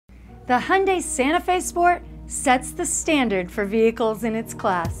The Hyundai Santa Fe Sport sets the standard for vehicles in its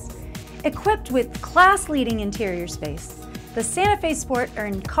class. Equipped with class-leading interior space, the Santa Fe Sport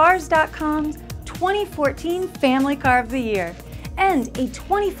earned Cars.com's 2014 Family Car of the Year and a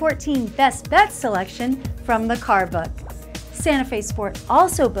 2014 Best Bet selection from the Car Book. Santa Fe Sport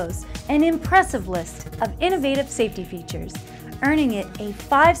also boasts an impressive list of innovative safety features, earning it a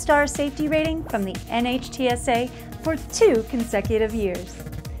 5-star safety rating from the NHTSA for 2 consecutive years.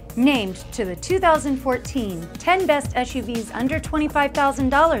 Named to the 2014 10 Best SUVs Under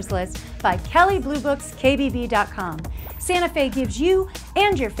 $25,000 list by Kelley Blue Book's KBB.com, Santa Fe gives you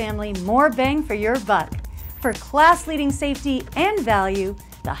and your family more bang for your buck. For class-leading safety and value,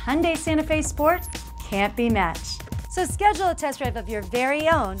 the Hyundai Santa Fe Sport can't be matched. So schedule a test drive of your very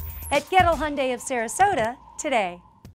own at Gettel Hyundai of Sarasota today.